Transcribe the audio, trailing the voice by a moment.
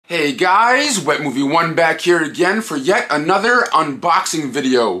Hey guys, Wet Movie 1 back here again for yet another unboxing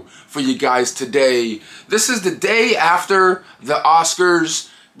video for you guys today. This is the day after the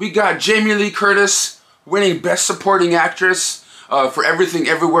Oscars. We got Jamie Lee Curtis winning Best Supporting Actress for Everything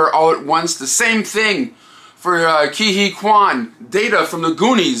Everywhere All at Once. The same thing for Ke-Huy Quan, Data from the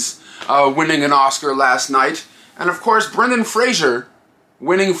Goonies, winning an Oscar last night. And of course, Brendan Fraser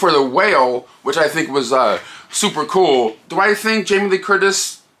winning for The Whale, which I think was super cool. Do I think Jamie Lee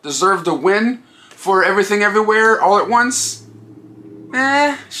Curtis deserved a win for Everything Everywhere All at Once?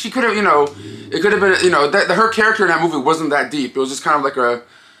 She could have, it could have been, her character in that movie wasn't that deep. It was just kind of like a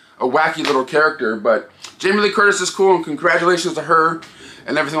wacky little character. But Jamie Lee Curtis is cool, and congratulations to her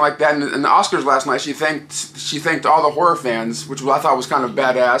and everything like that. And in the Oscars last night, she thanked all the horror fans, which I thought was kind of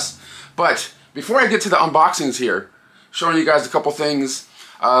badass. But before I get to the unboxings here, showing you guys a couple things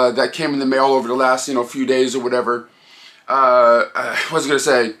that came in the mail over the last, few days or whatever. What was I going to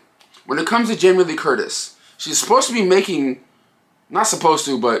say? When it comes to Jamie Lee Curtis, she's supposed to be making, not supposed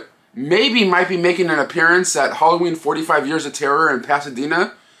to, but maybe might be making an appearance at Halloween 45 Years of Terror in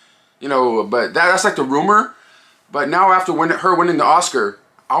Pasadena. But that's like the rumor. But now after her winning the Oscar,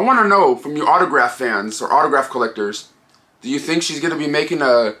 I want to know from you autograph fans or autograph collectors, do you think she's going to be making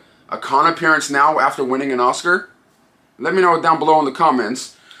a con appearance now after winning an Oscar? Let me know down below in the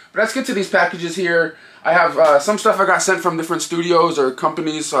comments. But let's get to these packages here. I have some stuff I got sent from different studios or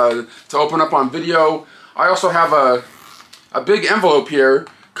companies to open up on video. I also have a big envelope here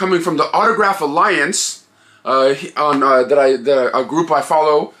coming from the Autograph Alliance, a group I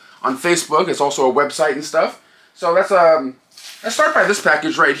follow on Facebook. It's also a website and stuff. So let's start by this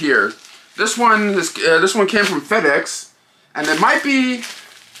package right here. This one came from FedEx, and it might be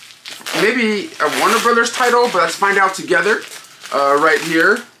maybe a Warner Brothers title, but let's find out together right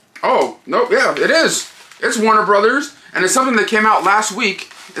here. Oh, nope, yeah, it is. It's Warner Brothers, and it's something that came out last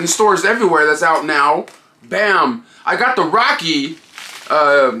week in stores everywhere that's out now. Bam! I got the Rocky,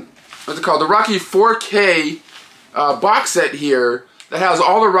 what's it called? The Rocky 4K box set here that has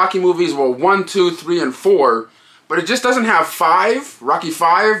all the Rocky movies, well, 1, 2, 3, and 4, but it just doesn't have 5, Rocky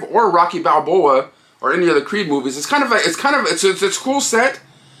 5, or Rocky Balboa, or any of the Creed movies. It's a cool set,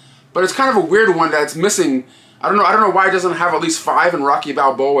 but it's kind of a weird one that's missing. I don't know why it doesn't have at least 5 and Rocky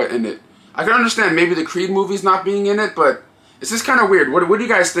Balboa in it. I can understand maybe the Creed movies not being in it, but it's just kind of weird. What do you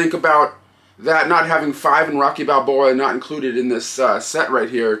guys think about that not having 5 and Rocky Balboa not included in this set right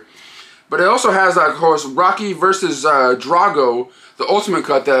here? But it also has, of course, Rocky versus Drago, the Ultimate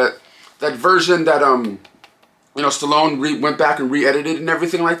Cut, that version that Stallone went back and re-edited and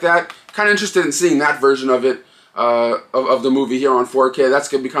everything like that. Kind of interested in seeing that version of it, of the movie here on 4K. That's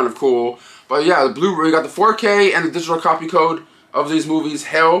gonna be kind of cool. But yeah, the Blu-ray, we got the 4K and the digital copy code of these movies.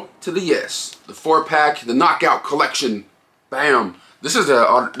 Hell to the yes. The 4-pack, the Knockout Collection. Bam. This is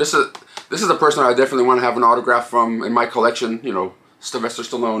a person I definitely want to have an autograph from in my collection. Sylvester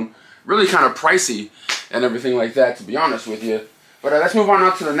Stallone. Really kind of pricey and everything like that, to be honest with you. But let's move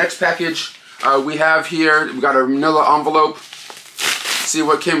on to the next package. We have here, we got a manila envelope. See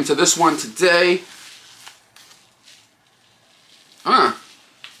what came to this one today.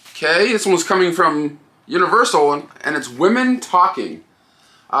 Okay, this one's coming from Universal, and it's Women Talking.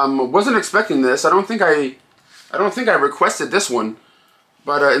 Wasn't expecting this. I don't think I requested this one,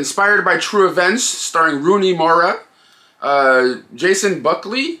 but inspired by true events, starring Rooney Mara, Jason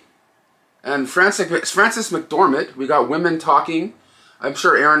Buckley, and Frances McDormand. We got Women Talking. I'm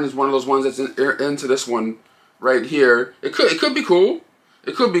sure Aaron is one of those ones that's into this one right here. It could be cool.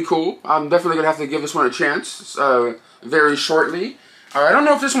 It could be cool. I'm definitely gonna have to give this one a chance very shortly. I don't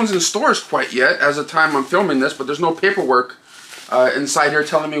know if this one's in stores quite yet as of the time I'm filming this, but there's no paperwork inside here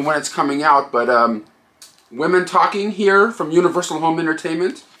telling me when it's coming out. But Women Talking here from Universal Home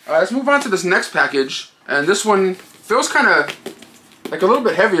Entertainment. Let's move on to this next package, and this one feels kind of like a little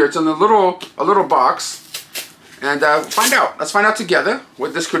bit heavier. It's in a little box, and let's find out together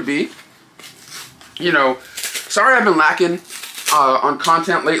what this could be. Sorry I've been lacking on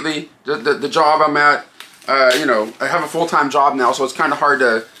content lately. The job I'm at. I have a full-time job now, so it's kind of hard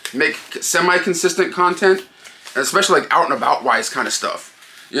to make semi-consistent content, especially like out and about wise kind of stuff.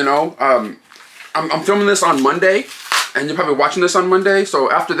 I'm filming this on Monday, and you're probably watching this on Monday. So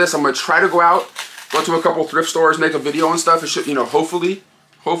after this, I'm gonna try to go to a couple thrift stores, make a video and stuff. It should, hopefully.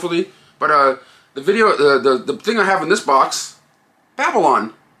 But the thing I have in this box,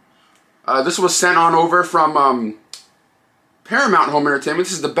 Babylon. This was sent on over from Paramount Home Entertainment.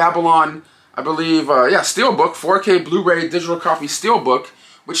 This is the Babylon, I believe, Steelbook, 4K Blu-ray digital copy Steelbook,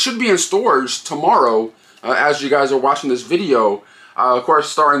 which should be in stores tomorrow as you guys are watching this video. Of course,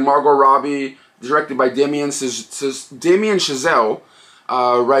 starring Margot Robbie, directed by Damien Chazelle.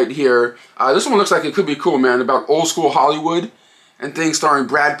 right here. This one looks like it could be cool, man, about old school Hollywood and things, starring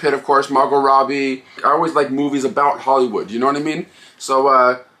Brad Pitt, of course, Margot Robbie. I always like movies about Hollywood, you know what I mean?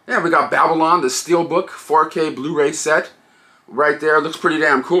 So, yeah, we got Babylon, the Steelbook 4K Blu-ray set right there. Looks pretty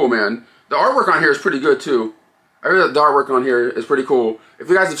damn cool, man. The artwork on here is pretty good, too. I really, the artwork on here is pretty cool. If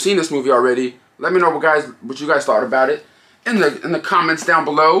you guys have seen this movie already, let me know what you guys thought about it in the comments down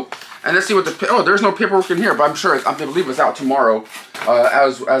below. And let's see what oh, there's no paperwork in here, but I'm sure I believe it's out tomorrow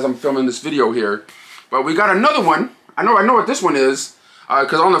as I'm filming this video here. But we got another one. I know what this one is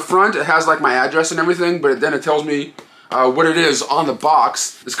because on the front it has like my address and everything, but then it tells me what it is on the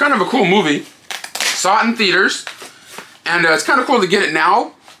box. It's kind of a cool movie. Saw it in theaters, and it's kind of cool to get it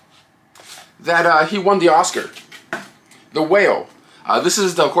now that he won the Oscar. The Whale. This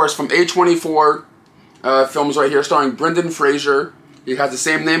is, of course, from A24 films right here, starring Brendan Fraser. He has the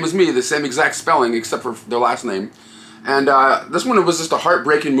same name as me, the same exact spelling, except for their last name. And this one was just a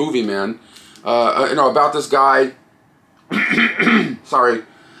heartbreaking movie, man. You know, about this guy, sorry,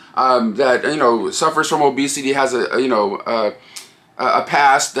 that, you know, suffers from obesity, has a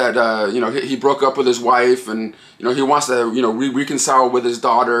past that, you know, he broke up with his wife, and, you know, he wants to, you know, reconcile with his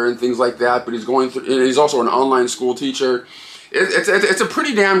daughter and things like that, but he's going through, and he's also an online school teacher. It's a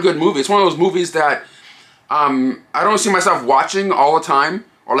pretty damn good movie. It's one of those movies that I don't see myself watching all the time,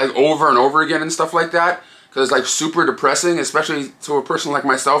 or like over and over again and stuff like that, because it's like super depressing, especially to a person like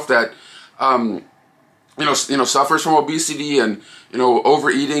myself that you know suffers from obesity and, you know,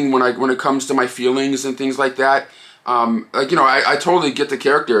 overeating when it comes to my feelings and things like that. Like, you know, I totally get the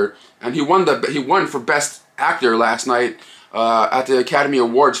character, and he won for Best Actor last night at the Academy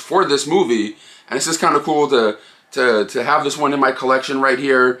Awards for this movie, and it's just kind of cool to have this one in my collection right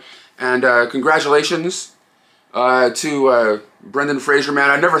here. And congratulations to Brendan Fraser, man.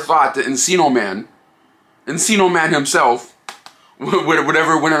 I never thought that Encino Man himself would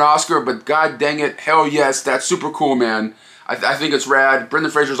ever win an Oscar, but god dang it, hell yes, that's super cool, man. I think it's rad.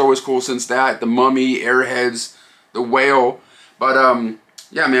 Brendan Fraser's always cool since that. The Mummy, Airheads, The Whale. But,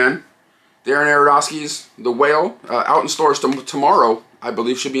 yeah, man. Darren Aronofsky's The Whale, out in stores tomorrow. I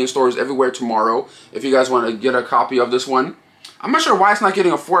believe should be in stores everywhere tomorrow, if you guys want to get a copy of this one. I'm not sure why it's not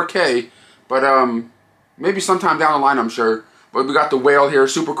getting a 4K, but maybe sometime down the line, I'm sure. But we got The Whale here,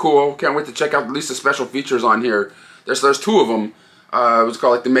 super cool. Can't wait to check out at least the special features on here. There's two of them. It's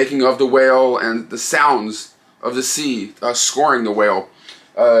called like The Making of the Whale and The Sounds of the Sea, scoring the whale.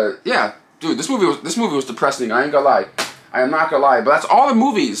 Yeah, dude, this movie was depressing. I ain't gonna lie. I am not gonna lie. But that's all the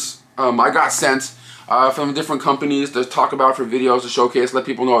movies I got sent from different companies to talk about for videos, to showcase, let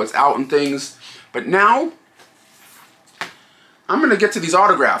people know it's out and things. But now I'm gonna get to these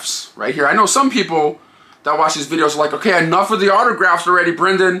autographs right here. I know some people that watch these videos are like, okay, enough of the autographs already,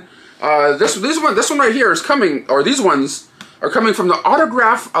 Brendan. This one right here is coming, or these ones are coming from the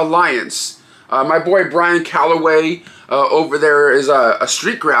Autograph Alliance. My boy Brian Calloway over there is a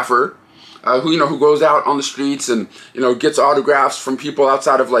street grapher who goes out on the streets and, you know, gets autographs from people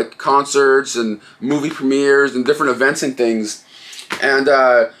outside of like concerts and movie premieres and different events and things. And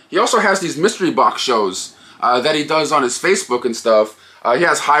he also has these mystery box shows that he does on his Facebook and stuff. He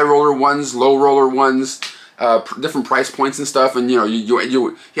has high roller ones, low roller ones, different price points and stuff. And, you know,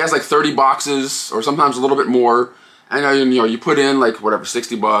 he has like 30 boxes or sometimes a little bit more. And, you know, you put in like whatever,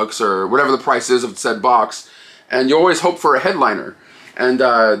 60 bucks or whatever the price is of said box. And you always hope for a headliner. And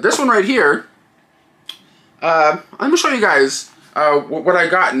this one right here, I'm going to show you guys what I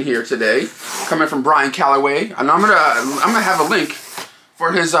got in here today, coming from Brian Calloway. And I'm gonna have a link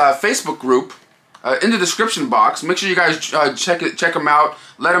for his Facebook group in the description box. Make sure you guys check him out.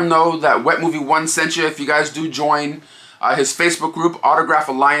 Let him know that Wet Movie 1 sent you if you guys do join his Facebook group, Autograph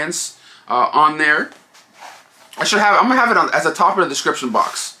Alliance, on there. I'm gonna have it as the top of the description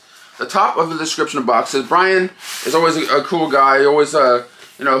box. The top of the description box says Brian is always a cool guy, always you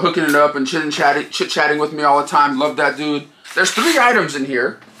know, hooking it up and chit-chatting with me all the time. Love that dude. There's 3 items in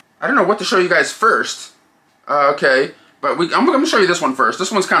here. I don't know what to show you guys first. Okay, but I'm gonna show you this one first.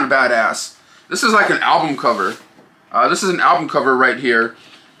 This one's kind of badass. This is like an album cover. This is an album cover right here,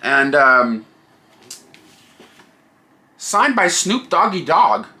 and signed by Snoop Doggy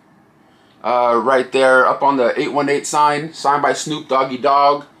Dogg. Right there, up on the 818 sign, signed by Snoop Doggy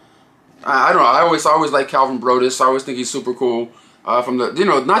Dogg. I don't know. I always like Calvin Brodus. I always think he's super cool. From the, you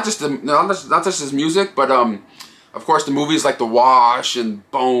know, not just his music, but of course the movies like The Wash and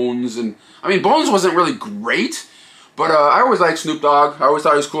Bones, and I mean Bones wasn't really great, but I always liked Snoop Dogg. I always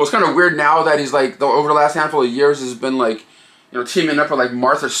thought he was cool. It's kind of weird now that he's like over the last handful of years has been like, you know, teaming up with like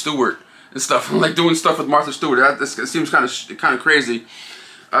Martha Stewart and stuff, like doing stuff with Martha Stewart. This seems kind of crazy.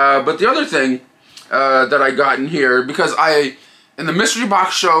 But the other thing that I got in here, because in the mystery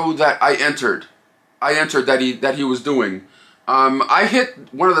box show that I entered that he was doing, I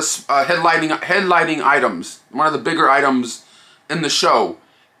hit one of the headlining items, one of the bigger items in the show,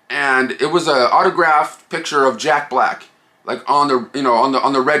 and it was an autographed picture of Jack Black, like on the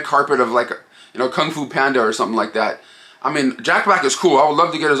on the red carpet of like Kung Fu Panda or something like that. I mean, Jack Black is cool. I would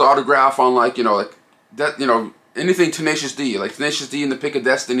love to get his autograph on like like that anything Tenacious D, like Tenacious D in the Pick of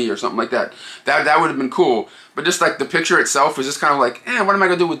Destiny or something like that. That would have been cool. But just like the picture itself is just kind of like, what am I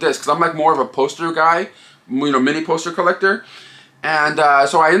gonna do with this? Because I'm like more of a poster guy, mini poster collector. And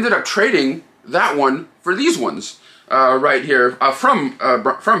so I ended up trading that one for these ones right here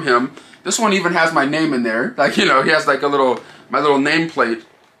from him. This one even has my name in there. Like he has like my little nameplate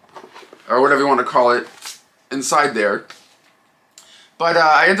or whatever you want to call it inside there. But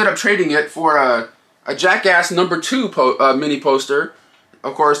I ended up trading it for a Jackass #2 mini poster,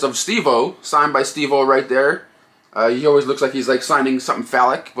 of course, of Steve-O, signed by Steve-O right there. He always looks like he's like signing something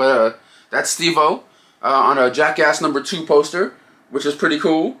phallic, but that's Steve-O on a Jackass #2 poster, which is pretty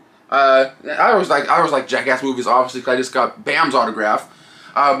cool. I always like Jackass movies, obviously, because I just got Bam's autograph.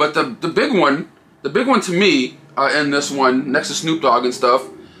 But the big one to me in this one, next to Snoop Dogg and stuff,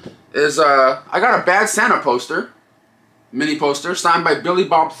 is I got a Bad Santa poster, mini poster, signed by Billy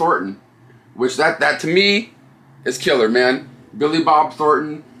Bob Thornton, which that to me is killer, man. Billy Bob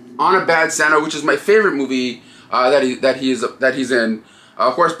Thornton on a Bad Santa, which is my favorite movie that he's in.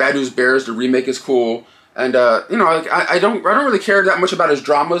 Of course, Bad News Bears, the remake is cool, and like I don't really care that much about his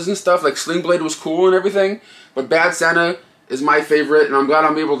dramas and stuff. Like Sling Blade was cool and everything, but Bad Santa is my favorite, and I'm glad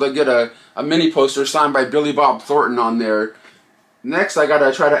I'm able to get a mini poster signed by Billy Bob Thornton on there. Next, I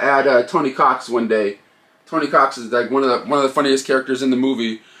gotta try to add Tony Cox one day. Tony Cox is like one of the funniest characters in the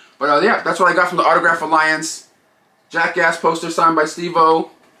movie. But yeah, that's what I got from the Autograph Alliance. Jackass poster signed by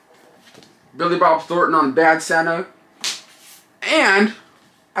Steve-O. Billy Bob Thornton on Bad Santa. And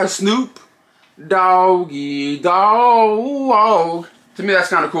a Snoop Doggy Dog. To me, that's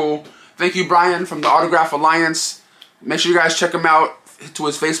kind of cool. Thank you, Brian, from the Autograph Alliance. Make sure you guys check him out to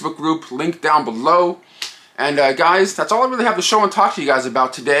his Facebook group, link down below. And guys, that's all I really have to show and talk to you guys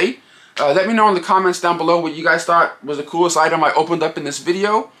about today. Let me know in the comments down below what you guys thought was the coolest item I opened up in this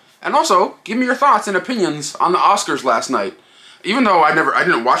video. And also, give me your thoughts and opinions on the Oscars last night. Even though I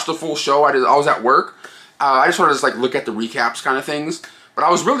didn't watch the full show, I was at work. I just wanted to like look at the recaps kind of things. But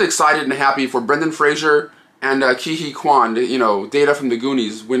I was really excited and happy for Brendan Fraser and Ke-Huy Quan, Data from the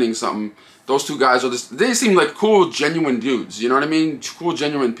Goonies winning something. Those two guys they seem like cool, genuine dudes, you know what I mean? Cool,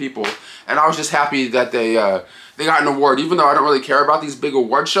 genuine people. And I was just happy that they got an award. Even though I don't really care about these big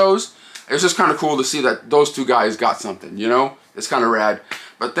award shows, it's just kind of cool to see that those two guys got something, It's kind of rad.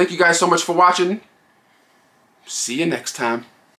 But thank you guys so much for watching. See you next time.